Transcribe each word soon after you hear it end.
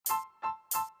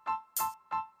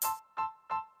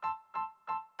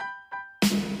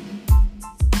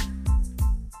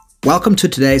Welcome to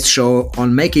today's show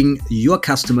on making your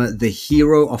customer the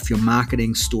hero of your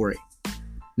marketing story.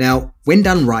 Now, when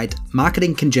done right,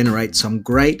 marketing can generate some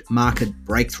great market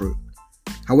breakthrough.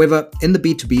 However, in the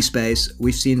B2B space,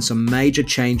 we've seen some major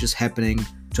changes happening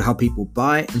to how people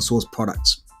buy and source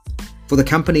products. For the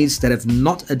companies that have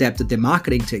not adapted their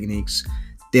marketing techniques,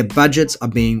 their budgets are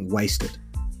being wasted.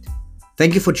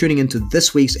 Thank you for tuning into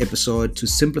this week's episode to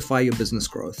simplify your business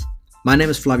growth. My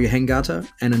name is Flavio Hengater,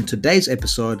 and in today's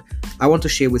episode, I want to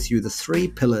share with you the 3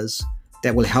 pillars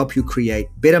that will help you create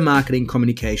better marketing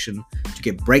communication to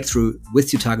get breakthrough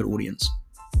with your target audience.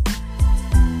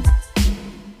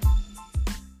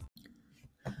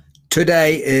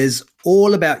 Today is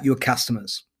all about your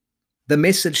customers. The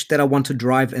message that I want to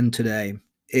drive in today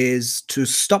is to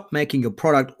stop making your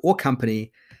product or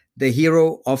company the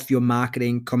hero of your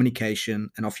marketing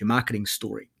communication and of your marketing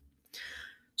story.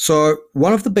 So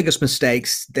one of the biggest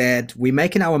mistakes that we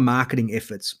make in our marketing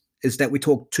efforts is that we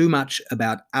talk too much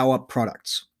about our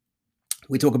products.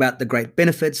 We talk about the great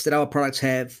benefits that our products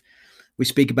have. We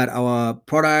speak about our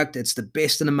product. It's the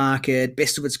best in the market,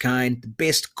 best of its kind, the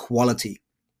best quality.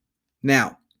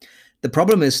 Now, the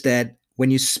problem is that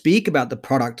when you speak about the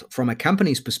product from a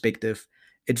company's perspective,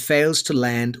 it fails to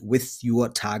land with your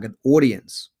target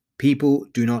audience. People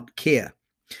do not care.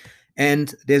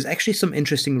 And there's actually some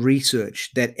interesting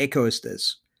research that echoes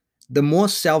this. The more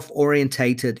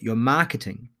self-orientated your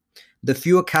marketing, the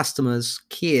fewer customers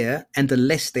care and the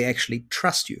less they actually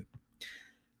trust you.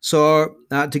 So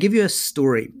to give you a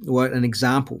story or an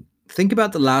example, think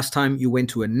about the last time you went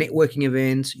to a networking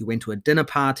event, you went to a dinner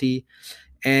party,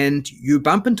 and you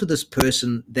bump into this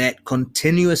person that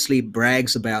continuously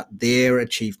brags about their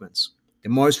achievements,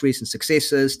 their most recent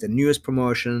successes, their newest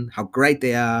promotion, how great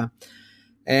they are.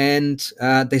 And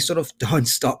they sort of don't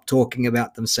stop talking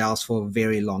about themselves for a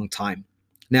very long time.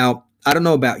 Now, I don't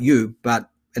know about you, but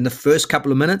in the first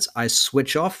couple of minutes, I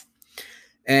switch off.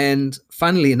 And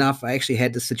funnily enough, I actually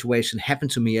had this situation happen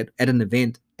to me at an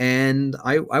event, and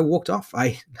I walked off.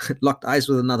 I locked eyes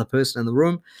with another person in the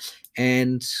room,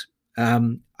 and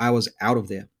I was out of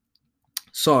there.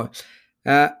 So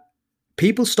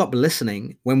people stop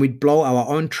listening when we blow our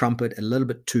own trumpet a little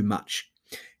bit too much.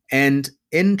 And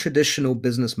in traditional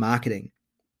business marketing,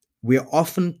 we're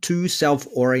often too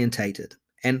self-orientated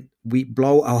and we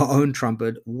blow our own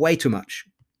trumpet way too much.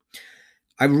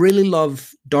 I really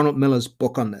love Donald Miller's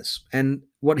book on this. And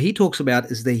what he talks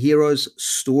about is the hero's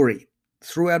story.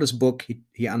 Throughout his book,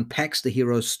 he unpacks the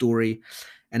hero's story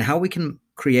and how we can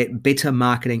create better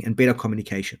marketing and better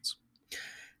communications.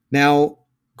 Now,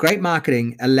 great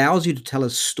marketing allows you to tell a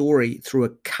story through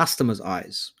a customer's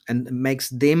eyes and makes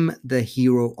them the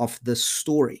hero of the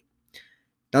story.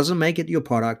 Doesn't make it your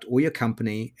product or your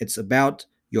company. It's about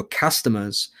your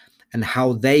customers and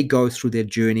how they go through their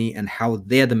journey and how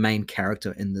they're the main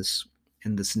character in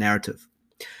this narrative.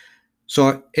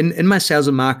 So in my sales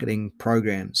and marketing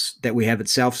programs that we have at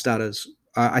Self-Starters,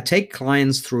 I take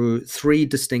clients through 3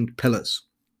 distinct pillars.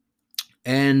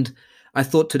 And I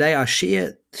thought today I'll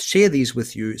share these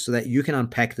with you so that you can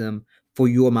unpack them for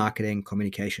your marketing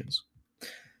communications.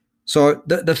 So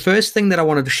the first thing that I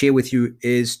wanted to share with you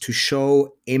is to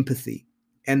show empathy.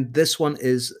 And this one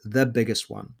is the biggest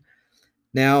one.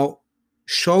 Now,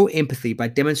 show empathy by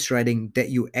demonstrating that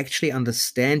you actually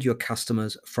understand your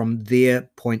customers from their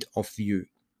point of view.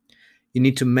 You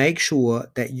need to make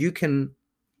sure that you can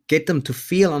get them to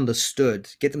feel understood,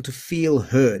 get them to feel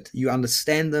heard. You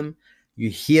understand them, you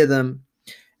hear them,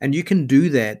 and you can do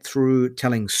that through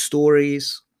telling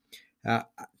stories,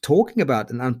 talking about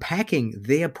and unpacking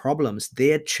their problems,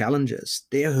 their challenges,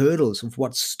 their hurdles of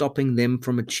what's stopping them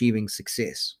from achieving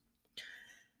success.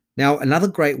 Now, another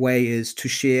great way is to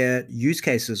share use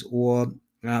cases or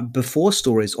before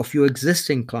stories of your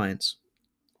existing clients.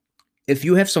 If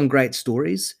you have some great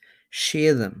stories,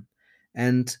 share them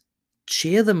and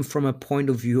share them from a point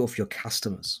of view of your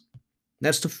customers.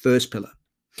 That's the first pillar.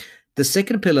 The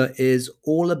second pillar is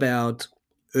all about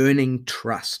earning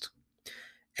trust.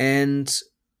 And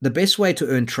the best way to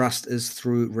earn trust is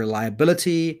through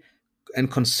reliability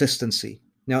and consistency.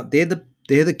 Now, they're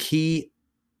the key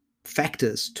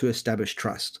factors to establish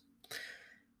trust.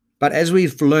 But as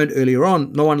we've learned earlier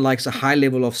on, no one likes a high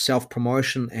level of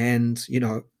self-promotion and,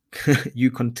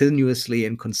 you continuously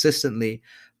and consistently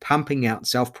pumping out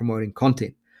self-promoting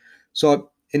content.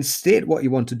 So instead, what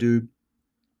you want to do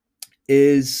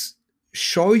is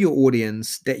show your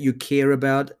audience that you care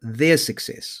about their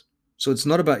success. So it's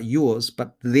not about yours,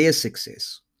 but their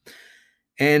success.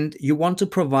 And you want to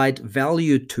provide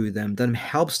value to them that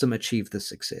helps them achieve the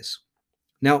success.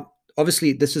 Now,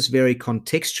 obviously, this is very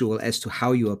contextual as to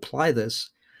how you apply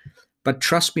this, but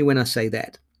trust me when I say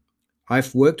that.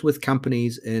 I've worked with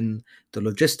companies in the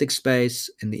logistics space,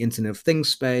 in the Internet of Things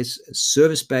space,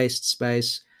 service-based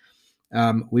space.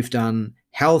 We've done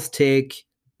health tech,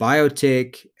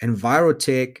 biotech,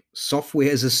 envirotech, software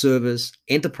as a service,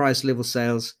 enterprise level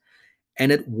sales,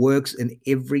 and it works in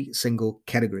every single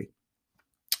category.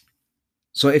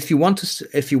 So if you want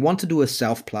to do a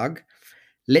self plug,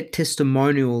 let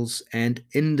testimonials and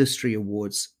industry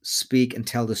awards speak and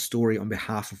tell the story on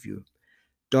behalf of you.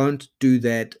 Don't do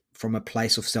that from a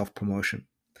place of self-promotion.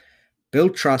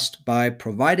 Build trust by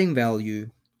providing value,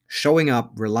 showing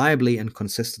up reliably and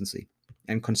consistently.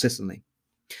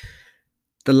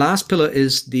 The last pillar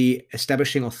is the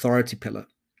establishing authority pillar.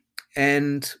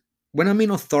 And when I mean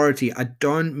authority, I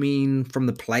don't mean from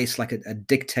the place like a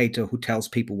dictator who tells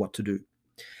people what to do.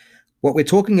 What we're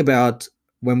talking about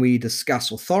when we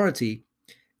discuss authority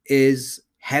is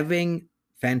having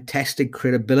fantastic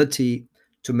credibility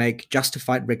to make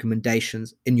justified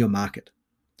recommendations in your market.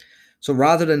 So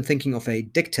rather than thinking of a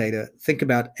dictator, think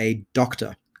about a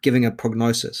doctor giving a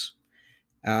prognosis.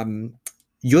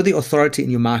 You're the authority in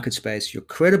your market space. You're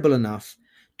credible enough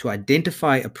to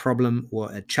identify a problem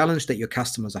or a challenge that your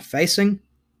customers are facing,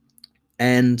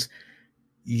 and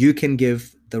you can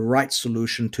give the right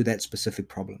solution to that specific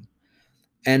problem.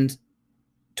 And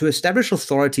to establish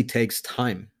authority takes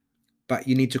time, but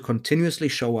you need to continuously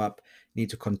show up, you need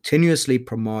to continuously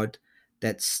promote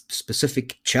that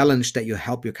specific challenge that you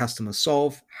help your customers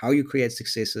solve, how you create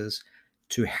successes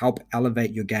to help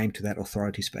elevate your game to that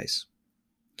authority space.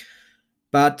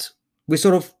 But we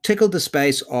sort of tickled the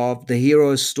space of the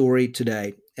hero's story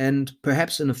today, and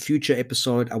perhaps in a future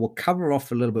episode, I will cover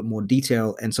off a little bit more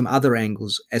detail and some other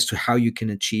angles as to how you can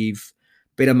achieve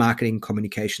better marketing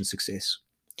communication success.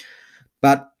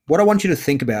 But what I want you to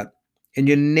think about in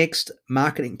your next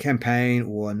marketing campaign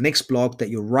or next blog that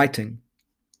you're writing,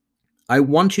 I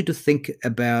want you to think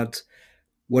about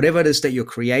whatever it is that you're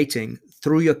creating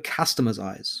through your customer's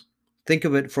eyes. Think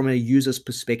of it from a user's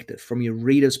perspective, from your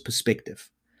reader's perspective.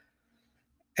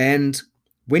 And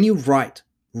when you write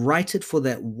it for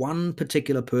that one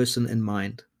particular person in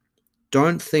mind.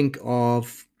 Don't think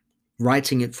of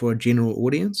writing it for a general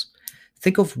audience.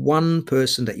 Think of one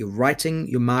person that you're writing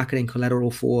your marketing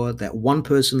collateral for, that one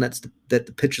person that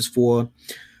the pitch is for,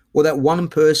 or that one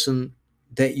person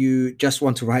that you just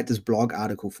want to write this blog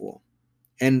article for.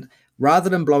 And rather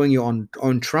than blowing your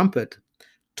own trumpet,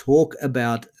 talk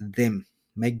about them.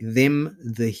 Make them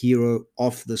the hero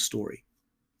of the story.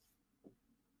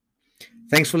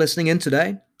 Thanks for listening in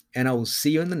today, and I will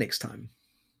see you in the next time.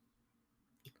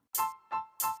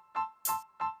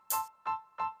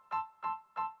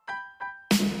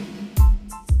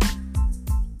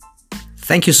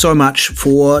 Thank you so much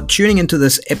for tuning into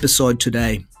this episode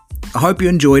today. I hope you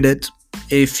enjoyed it.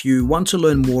 If you want to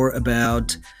learn more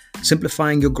about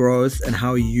simplifying your growth and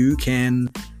how you can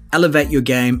elevate your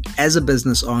game as a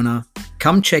business owner,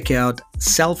 come check out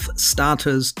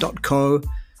selfstarters.co.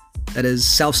 That is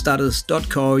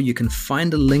selfstarters.co. You can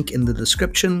find a link in the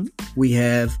description. We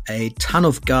have a ton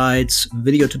of guides,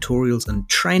 video tutorials, and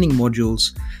training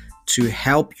modules to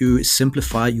help you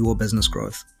simplify your business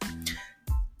growth.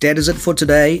 That is it for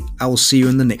today. I will see you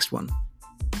in the next one.